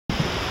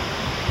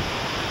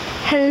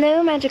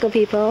Hello magical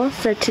people!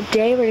 So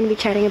today we're going to be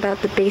chatting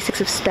about the basics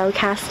of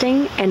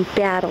spellcasting and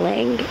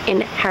battling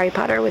in Harry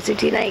Potter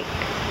Wizards Unite.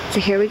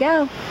 So here we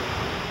go!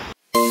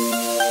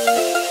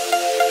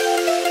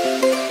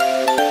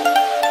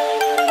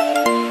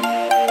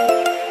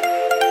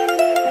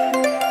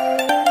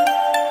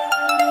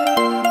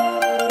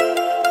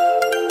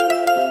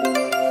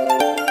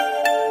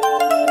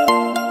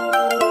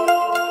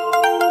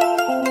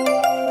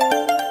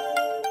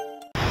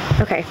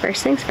 Okay,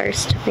 first things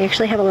first, we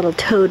actually have a little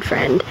toad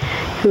friend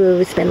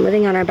who's been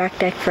living on our back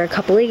deck for a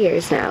couple of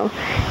years now,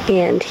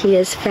 and he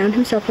has found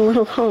himself a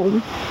little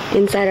home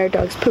inside our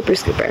dog's pooper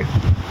scooper.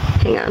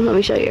 Hang on, let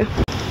me show you.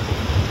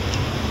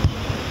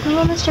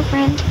 Hello, Mr.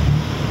 Friend.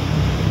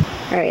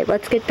 Alright,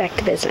 let's get back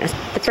to business.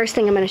 The first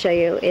thing I'm going to show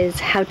you is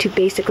how to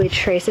basically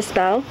trace a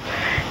spell,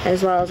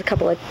 as well as a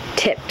couple of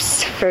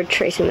tips for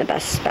tracing the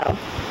best spell.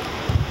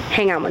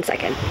 Hang on one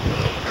second.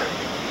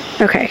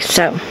 Okay,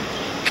 so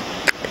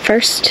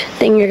first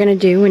thing you're going to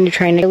do when you're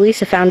trying to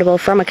release a foundable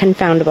from a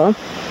confoundable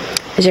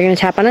is you're going to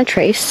tap on a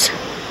trace.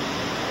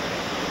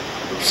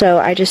 So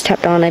I just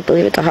tapped on, I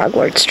believe it's a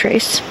Hogwarts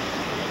trace.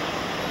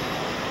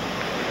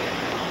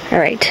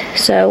 Alright,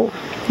 so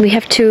we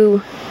have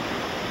to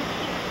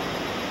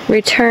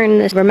return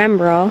this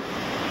Remember All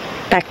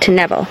back to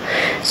Neville.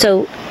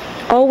 So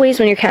always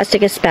when you're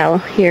casting a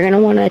spell, you're going to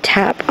want to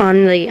tap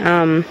on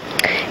the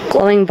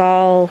glowing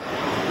ball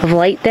of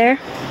light there.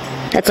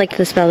 That's like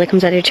the spell that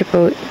comes out of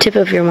your tip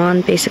of your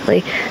wand, basically.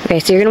 Okay,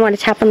 so you're going to want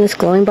to tap on this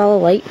glowing ball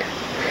of light.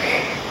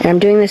 And I'm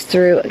doing this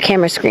through a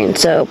camera screen,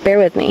 so bear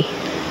with me.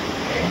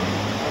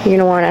 You're going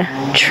to want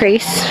to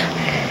trace.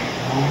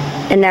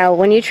 And now,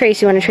 when you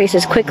trace, you want to trace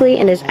as quickly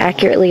and as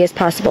accurately as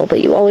possible.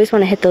 But you always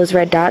want to hit those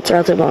red dots or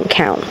else it won't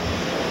count.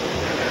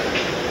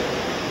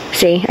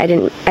 See,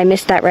 I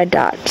missed that red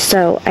dot.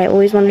 So I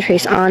always want to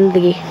trace on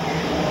the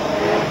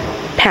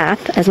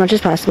path as much as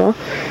possible.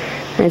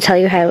 I'm going to tell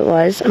you how it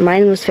was.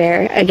 Mine was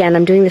fair. Again,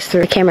 I'm doing this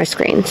through a camera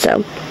screen,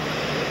 so.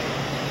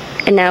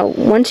 And now,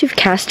 once you've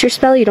cast your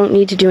spell, you don't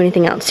need to do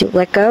anything else. You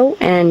let go,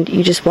 and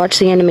you just watch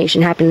the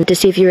animation happen to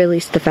see if you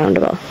release the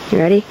foundable. You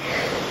ready?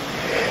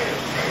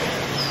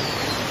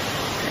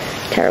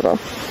 Terrible.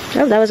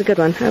 Oh, that was a good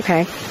one.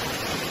 Okay.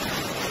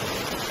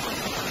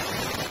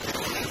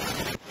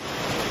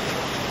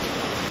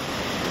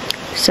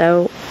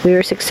 So, we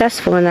were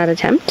successful in that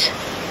attempt.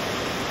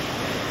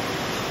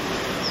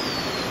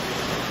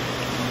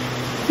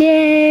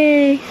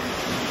 Yay! You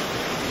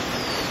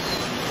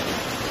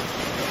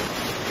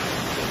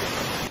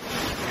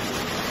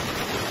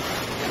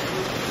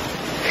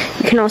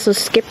can also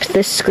skip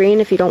this screen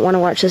if you don't want to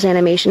watch this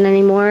animation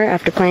anymore.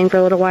 After playing for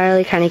a little while,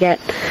 you kind of get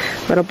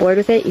a little bored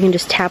with it. You can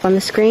just tap on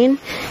the screen,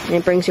 and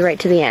it brings you right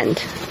to the end.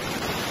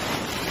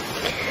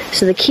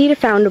 So the key to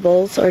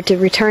foundables, or to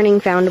returning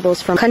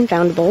foundables from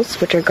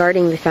confoundables, which are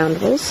guarding the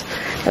foundables,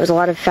 that was a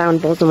lot of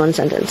foundables in one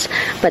sentence,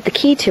 but the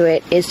key to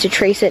it is to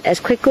trace it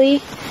as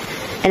quickly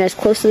and as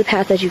close to the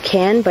path as you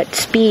can, but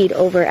speed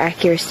over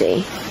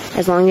accuracy,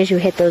 as long as you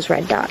hit those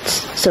red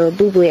dots. So a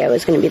Bublio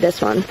is going to be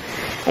this one.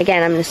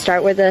 Again, I'm going to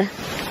start where the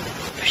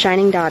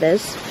shining dot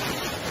is,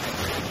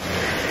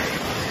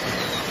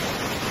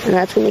 and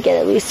that's going to get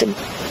at least a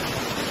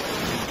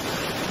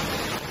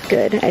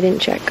good. I didn't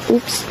check.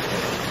 Oops.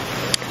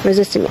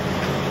 Resistant.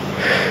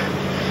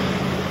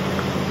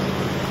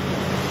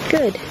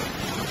 Good.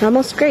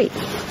 Almost great.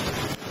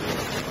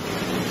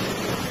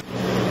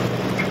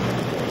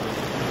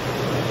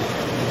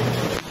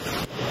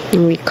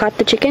 And we caught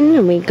the chicken,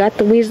 and we got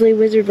the Weasley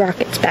Wizard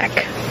rockets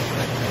back.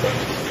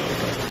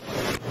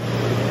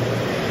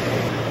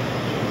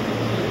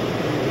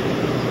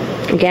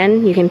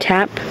 Again, you can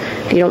tap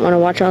if you don't want to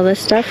watch all this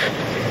stuff.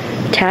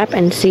 Tap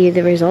and see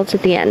the results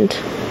at the end.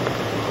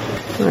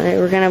 Alright,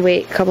 we're gonna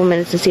wait a couple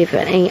minutes to see if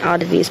any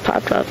oddities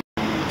pop up.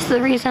 So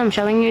the reason I'm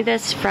showing you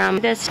this from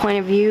this point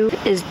of view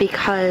is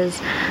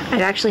because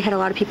I've actually had a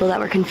lot of people that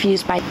were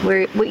confused by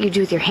what you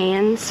do with your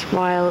hands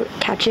while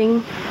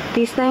catching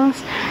these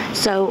things.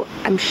 So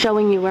I'm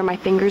showing you where my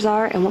fingers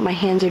are and what my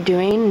hands are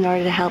doing in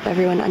order to help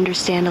everyone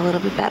understand a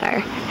little bit better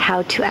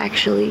how to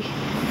actually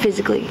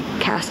physically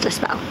cast a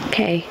spell.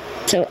 Okay,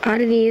 so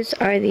oddities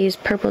are these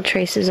purple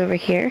traces over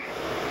here.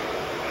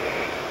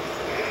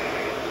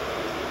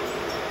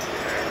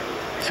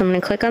 So I'm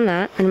going to click on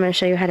that, and I'm going to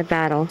show you how to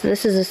battle. So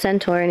this is a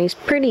centaur, and he's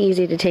pretty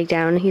easy to take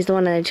down. He's the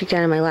one that I took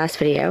down in my last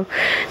video.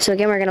 So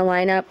again, we're going to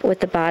line up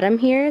with the bottom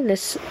here,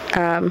 this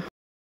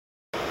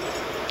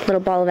little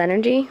ball of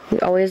energy. We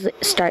always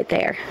start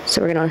there. So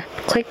we're going to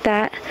click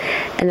that,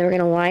 and then we're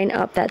going to line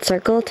up that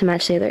circle to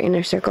match the other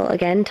inner circle.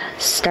 Again,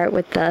 start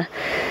with the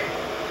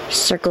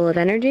circle of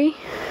energy.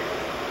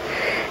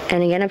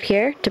 And again up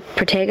here, to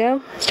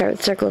Protego, start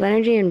with circle of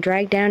energy and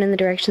drag down in the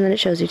direction that it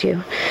shows you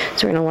to.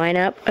 So we're going to line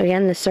up,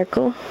 again, the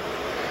circle.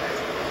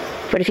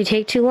 But if you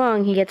take too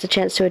long, he gets a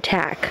chance to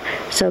attack.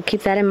 So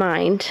keep that in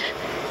mind.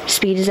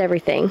 Speed is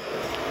everything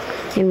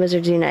in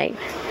Wizards Unite.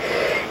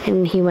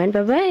 And he went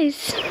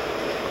bye-byes.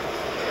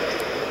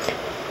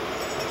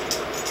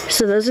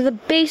 So those are the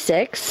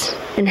basics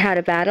in how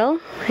to battle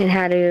and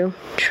how to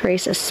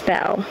trace a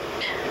spell.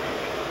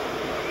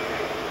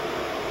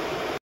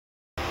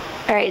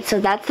 Alright, so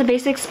that's the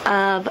basics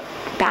of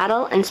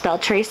battle and spell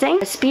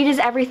tracing. Speed is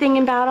everything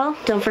in battle,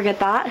 don't forget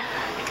that.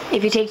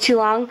 If you take too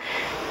long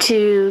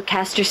to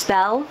cast your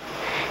spell,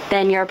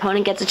 then your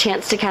opponent gets a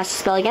chance to cast a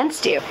spell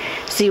against you.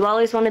 So you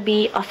always want to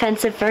be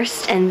offensive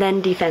first and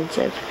then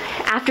defensive.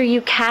 After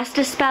you cast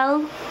a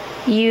spell,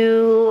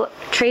 you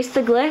trace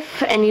the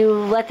glyph and you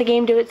let the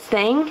game do its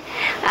thing.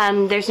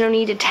 There's no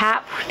need to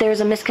tap. There's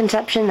a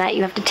misconception that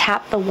you have to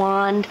tap the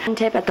wand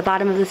tip at the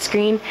bottom of the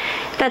screen.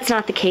 That's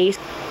not the case.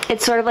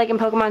 It's sort of like in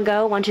Pokemon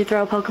Go. Once you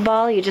throw a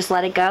Pokeball, you just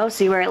let it go,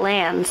 see where it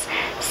lands.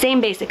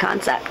 Same basic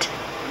concept.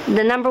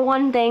 The number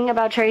one thing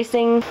about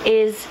tracing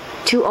is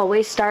to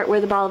always start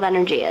where the ball of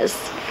energy is.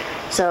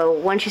 So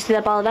once you see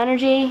that ball of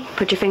energy,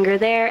 put your finger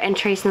there and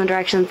trace in the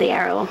direction that the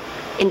arrow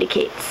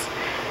indicates.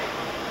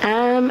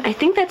 I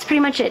think that's pretty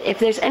much it. If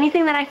there's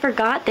anything that I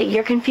forgot that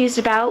you're confused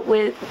about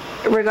with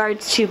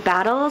regards to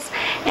battles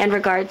and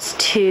regards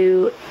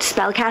to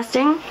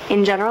spellcasting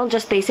in general,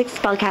 just basic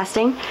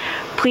spellcasting,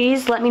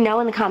 please let me know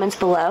in the comments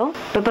below.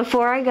 But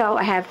before I go,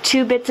 I have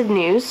 2 bits of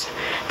news.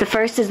 The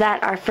first is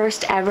that our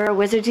first ever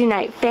Wizards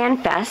Unite Fan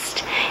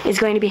Fest is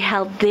going to be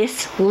held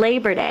this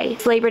Labor Day.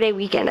 It's Labor Day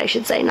weekend, I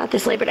should say, not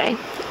this Labor Day.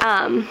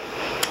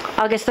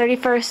 August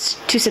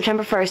 31st to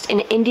September 1st in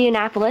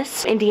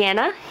Indianapolis,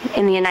 Indiana,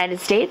 in the United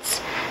States.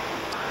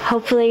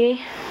 Hopefully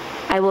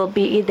I will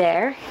be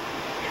there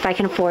if I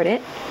can afford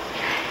it.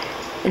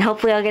 And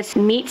hopefully I'll get to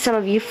meet some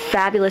of you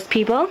fabulous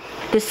people.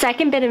 The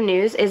second bit of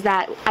news is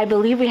that I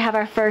believe we have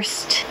our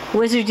first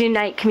Wizards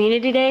Unite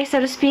Community Day, so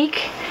to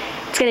speak.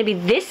 It's going to be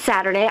this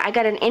Saturday. I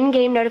got an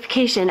in-game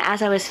notification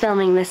as I was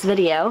filming this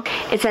video.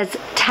 It says,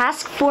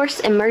 Task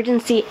Force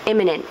Emergency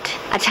Imminent.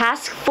 A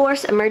task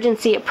force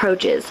emergency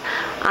approaches.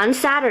 On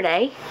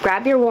Saturday,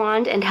 grab your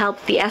wand and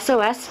help the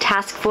SOS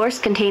Task Force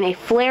contain a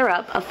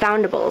flare-up of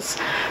foundables.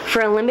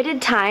 For a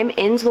limited time,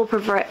 inns will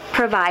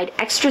provide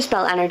extra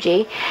spell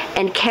energy,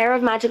 and Care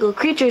of Magical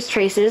Creatures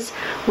traces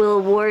will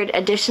award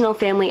additional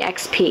family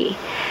XP.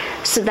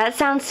 So that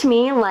sounds to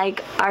me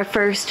like our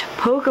first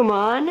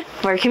Pokemon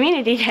for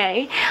Community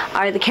Day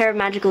are the Care of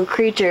Magical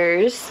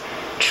Creatures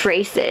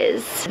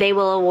traces. They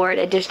will award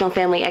additional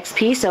family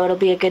XP, so it'll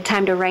be a good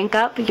time to rank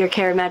up your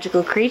Care of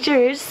Magical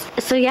Creatures.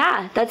 So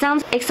yeah, that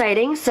sounds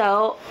exciting.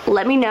 So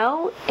let me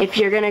know if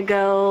you're gonna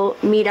go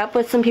meet up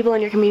with some people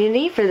in your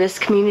community for this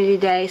Community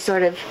Day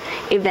sort of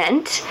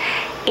event.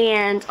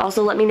 And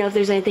also let me know if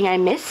there's anything I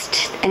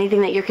missed,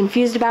 anything that you're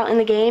confused about in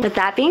the game. But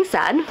that being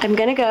said, I'm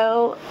gonna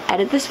go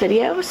edit this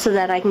video so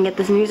that I can get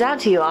this news out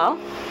to you all.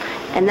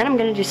 And then I'm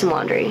gonna do some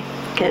laundry,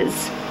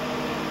 because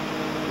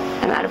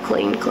I'm out of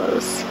clean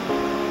clothes.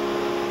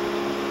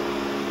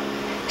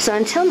 So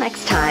until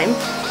next time,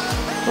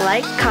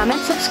 like,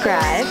 comment,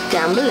 subscribe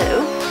down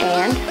below,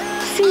 and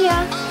see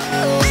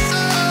ya!